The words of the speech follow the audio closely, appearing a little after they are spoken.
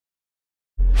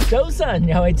早晨，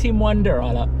又係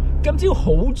TimWanderer 啦。今朝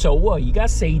好早啊，而家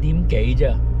4點幾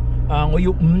啫。我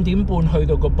要5點半去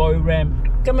到個 boy ramp。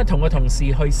今日同個同事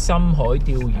去深海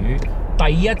釣魚，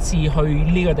第一次去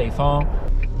呢個地方。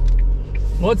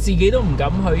我自己都唔敢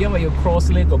去，因為要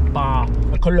cross 呢個 bar。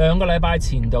佢2個禮拜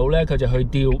前度呢，佢就去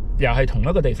釣，又係同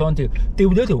一個地方釣，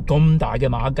釣到條咁大嘅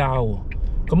馬膠喎。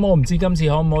咁我唔知今次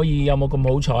可唔可以，有冇咁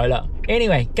好彩啦。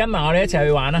Anyway， 跟埋我哋一齊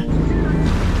去玩啦。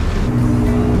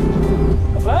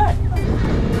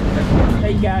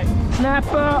There you go.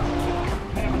 Snapper.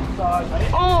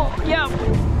 Oh, yep.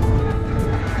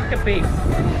 Good beef.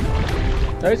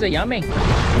 Those are yummy.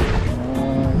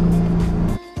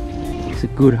 It's a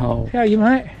good hole. How are you,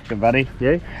 mate? Good, buddy.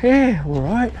 You? Yeah, all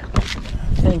right.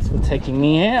 Thanks for taking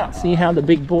me out. See how the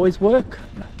big boys work?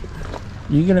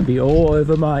 You're going to be all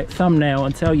over my thumbnail,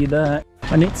 I'll tell you that.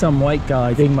 I need some weight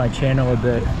guys in my channel a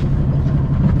bit.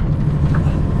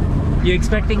 You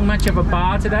expecting much of a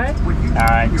bar today?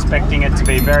 Expecting it to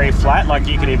be very flat, like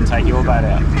you could even take your boat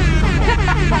out.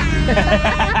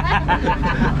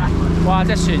 哇！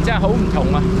隻船真係好唔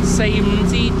同啊，4-5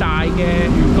支大嘅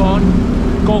魚竿，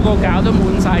個個搞都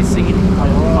滿晒線。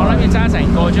我諗要揸成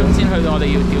個鐘先去到我哋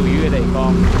要釣魚嘅地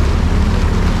方。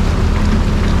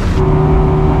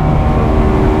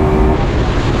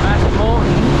That's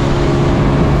important.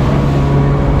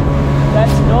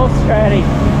 That's North Stratty.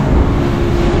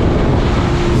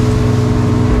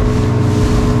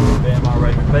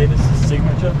 This is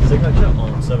signature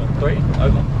on 7-3,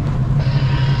 over.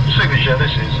 Signature,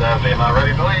 this is VMR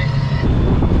ready for you.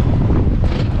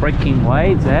 Breaking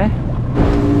waves, eh?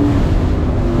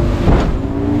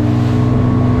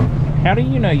 How do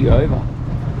you know you're over?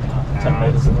 10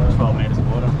 metres, 12 metres of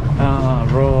water. Ah,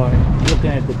 right.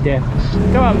 Looking at the depth.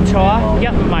 今日唔錯啊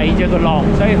，1米啫個浪，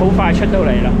所以好快出到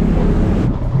嚟啦。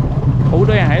好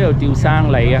多人喺度釣生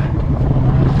鯉啊。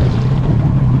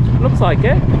Looks like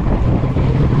it.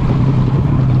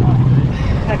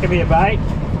 That could be a bait.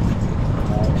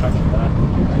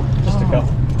 Just a couple.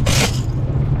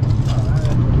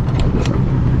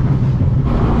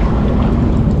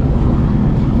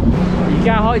 而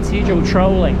家開始做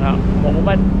trolling 啦，冇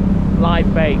乜 live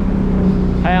bait，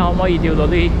睇下可唔可以釣到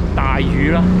啲大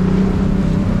魚啦。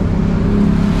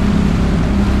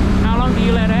How long do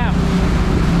you let out?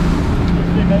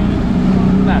 15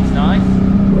 minutes. That's nice.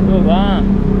 Good one.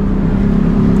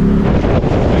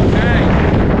 Okay.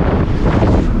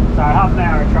 So half an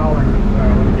hour of trolling.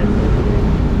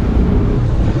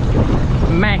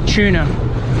 Mac tuna.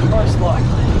 Most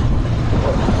likely.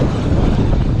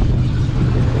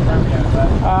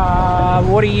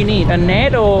 What do you need? A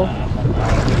net or?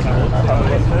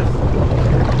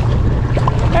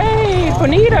 Hey,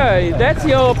 Bonito, that's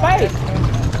your bait.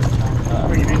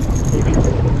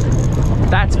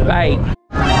 That's bait.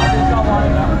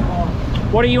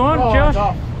 What do you want, Oh, Josh? it's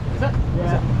off. Is it?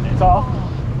 Yeah. It's off.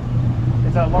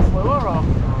 Is that lost lure or?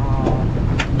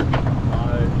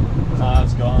 No,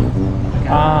 it's gone.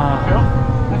 Ah. Cool.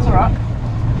 That's alright.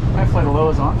 Hopefully the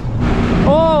lure's on.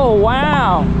 Oh,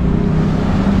 wow.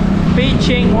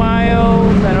 Beaching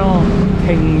whales and all.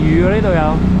 鯨魚呢度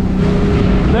有。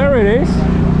There it is.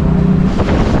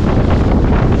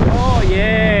 Oh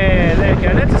yeah, there you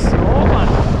go. That's a small one.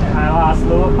 Our last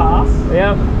lure pass.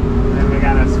 Yep. Then we're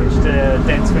going to switch to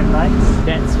dead swim baits.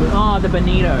 That's with, oh, the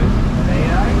bonito.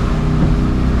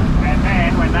 And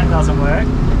then when that doesn't work,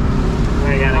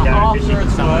 we're going to go fishing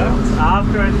somewhere else.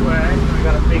 After it's worked, we've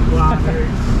got a big wahoo.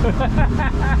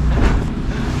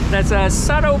 That's a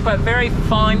subtle but very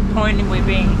fine point we're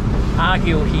being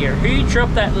argued here. Who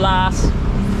dropped that last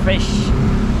fish?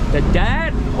 The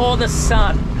dad or the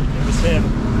son? It was him.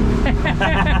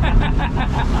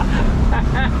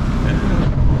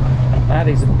 That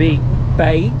is a big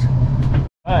bait.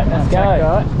 Alright, let's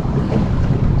go.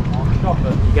 而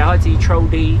家開始 throw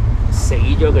啲死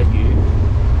咗嘅魚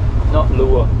 ，not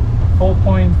lure.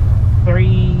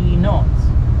 4.3 knots.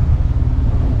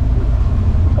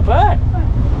 Not bad.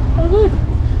 Oh, good.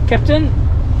 Captain,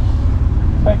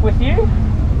 back with you.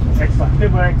 Excellent.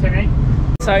 Good work, Timmy.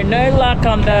 So no luck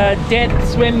on the dead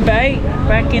swim bait.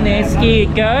 Back in there, ski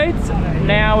it goes.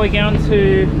 Now we're going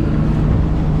to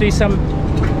do some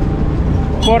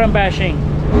bottom bashing.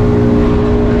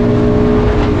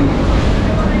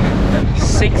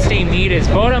 60 meters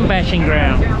bottom bashing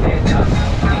ground.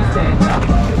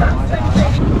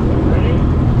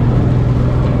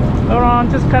 Hold on,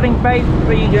 just cutting bait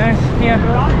for you guys.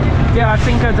 Yeah, I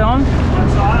think it's on. What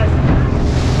size?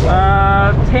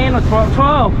 10 or 12.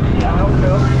 12. Yeah, that'll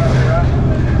do.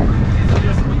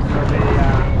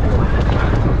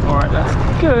 Alright, let's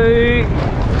go.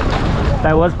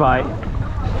 That was bite.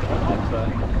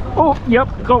 Oh, yep,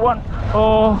 got one.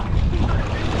 Oh,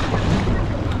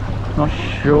 not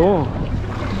sure.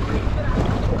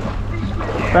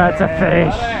 That's a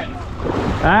fish.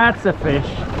 That's a fish.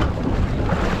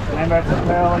 Remember, it's a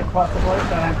pearly possibly,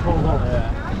 so don't pull hook.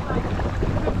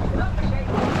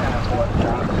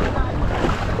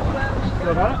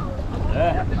 Still got it?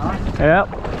 Yeah. Nice. Yep.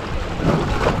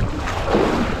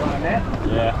 Want a net?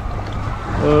 Yeah.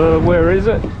 Where is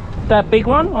it? That big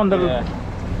one on the. Yeah.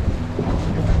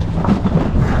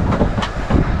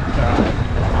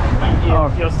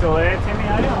 You're still there, Timmy,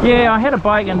 are you? Yeah, I had a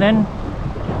bite and then.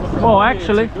 Oh,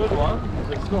 actually. It's a good one.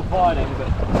 It's still fighting, but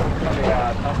Probably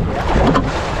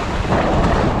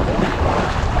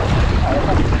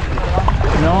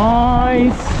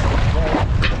Nice.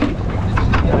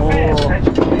 Oh.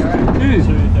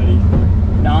 230.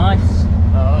 Nice.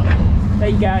 There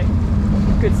you go.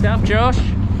 Good stuff, Josh.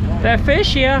 That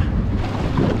fish here.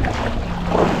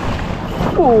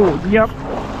 Oh, yep.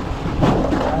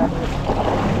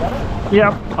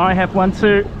 Yep, I have one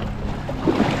too.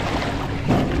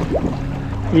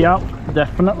 Yep,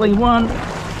 definitely one.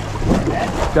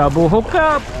 Double hook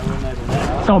up.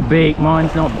 It's not big,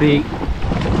 mine's not big.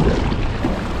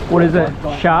 What is it?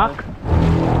 Shark?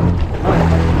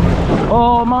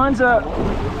 Oh, mine's a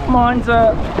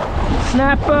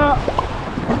snapper.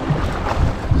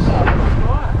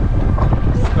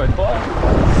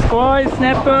 Squire,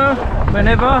 snapper,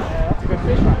 whenever.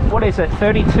 What is it?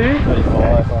 32?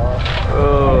 35.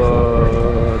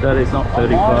 Oh, that is not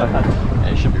 35. Yeah,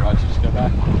 you should be right to just go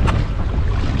back.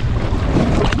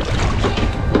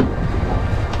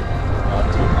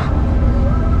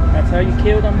 That's how you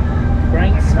kill them.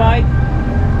 Brain spike,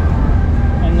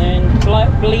 and then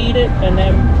bleed it, and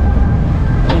then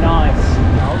nice.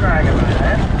 I'll drag him over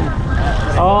there.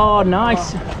 Oh,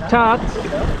 nice. Tucked.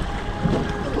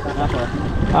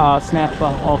 Oh, snapper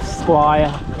off Squire.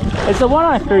 It's the one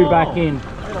I threw back in.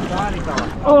 Little tiny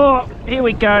fella. Oh, here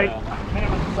we go.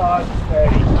 Minimum size is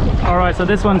 30. Alright, so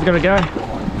this one's got to go.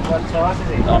 What size is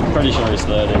he? I'm pretty sure he's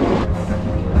 30.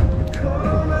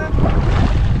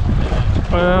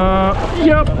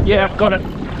 Yep, yeah, I've got it.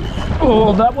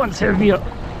 Oh, that one's heavier.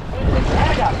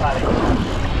 Drag up, buddy.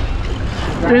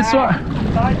 This one.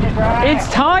 Tighten your drag. It's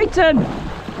Titan.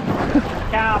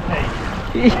 Can't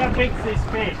be. How big's this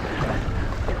fish?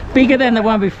 Bigger than the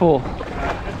one before.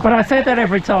 But I say that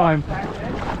every time.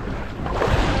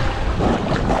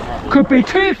 Could be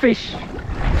two fish.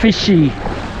 Fishy.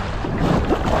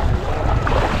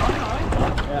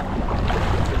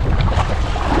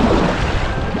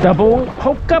 Double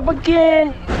hook up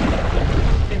again.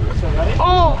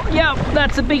 Oh, yeah,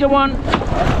 that's a bigger one.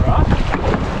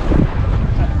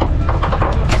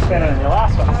 Better than your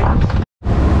last one.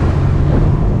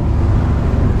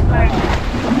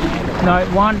 No,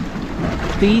 one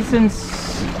decent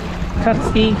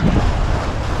Tutski.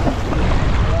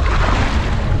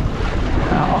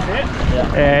 Oh,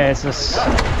 yeah, it's just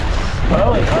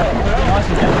Early, nice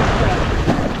again.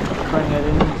 Bring it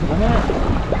into the net.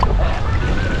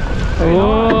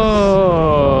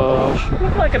 oh,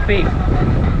 looks like a big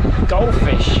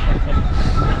goldfish.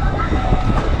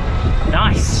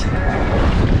 Nice.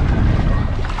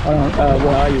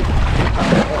 Where are you?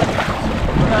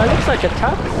 It looks like a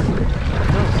tux.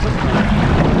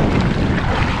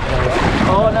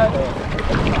 Oh no!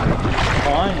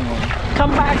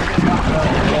 Come back.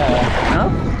 Yeah. No?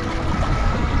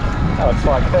 Oh, it's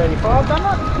like 35, doesn't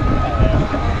it?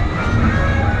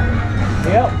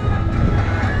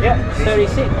 Yep,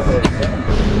 36.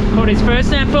 Caught his first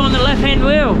snapper on the left-hand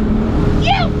wheel.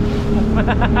 Yeah.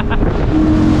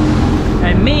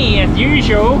 And me, as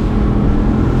usual,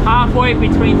 halfway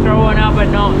between throwing up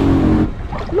and not.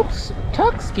 Looks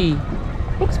Tuxky.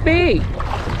 Looks big.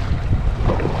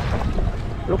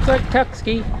 Looks like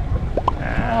Tuxky.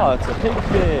 Oh, it's a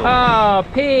pigfish. Oh,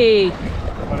 pig.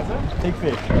 What is it?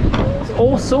 Pigfish. There's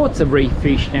all sorts of reef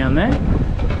fish down there.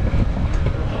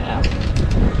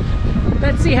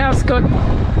 Let's see how Scott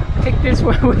picked this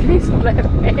one with his left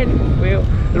hand wheel.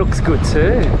 Looks good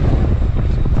too.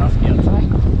 Tusky, I'd say.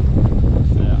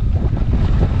 Yeah.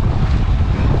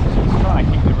 Just trying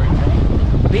to keep the routine.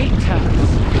 Big tux.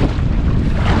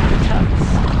 Tux.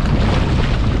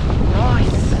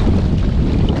 Nice.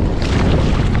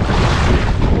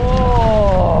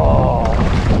 Whoa.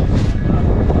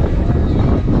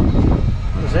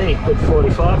 Was he? Good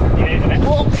 45. Yeah, isn't it?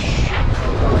 Whoosh.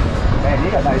 Man,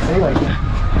 you got no seaweed.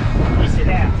 You sit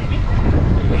down, Timmy.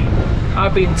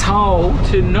 I've been told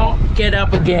to not get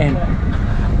up again.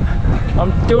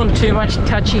 I'm doing too much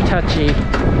touchy.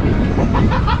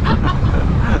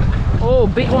 Oh,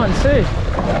 big one too.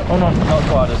 Hold on. Not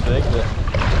quite as big, but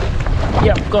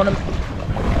Yep, got him.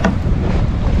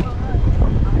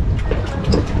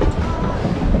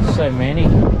 many。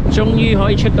終於可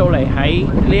以出到嚟喺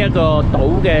呢一個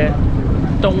島嘅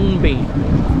東邊。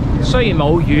雖然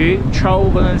冇魚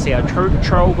throw 嗰陣時候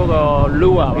throw 嗰個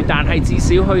lure， 但係至少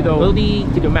去到嗰啲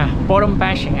叫做咩啊 bottom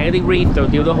bashing 喺啲 reef 度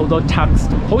釣到好多 tugs。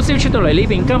好少出到嚟呢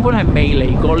邊，根本係未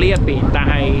嚟過呢一邊，但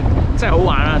係真係好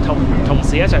玩啊！同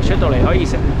事一齊出到嚟，可以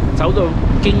走到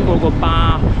經過個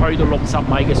巴，去到60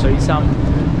米嘅水深。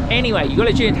Anyway， 如果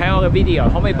你中意睇我嘅 video，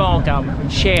 可唔可以幫我撳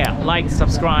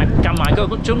share、like、subscribe， 撳埋個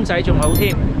鐘仔仲好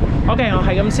添。OK， 我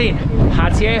係咁先，下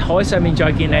次喺海上面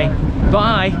再見你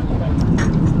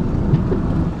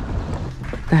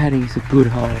 ，bye。That is a good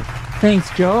haul. Thanks,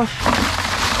 Josh.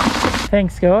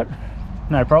 Thanks, Scott.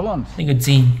 No problems. 呢個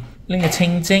箭，呢個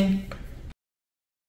清蒸。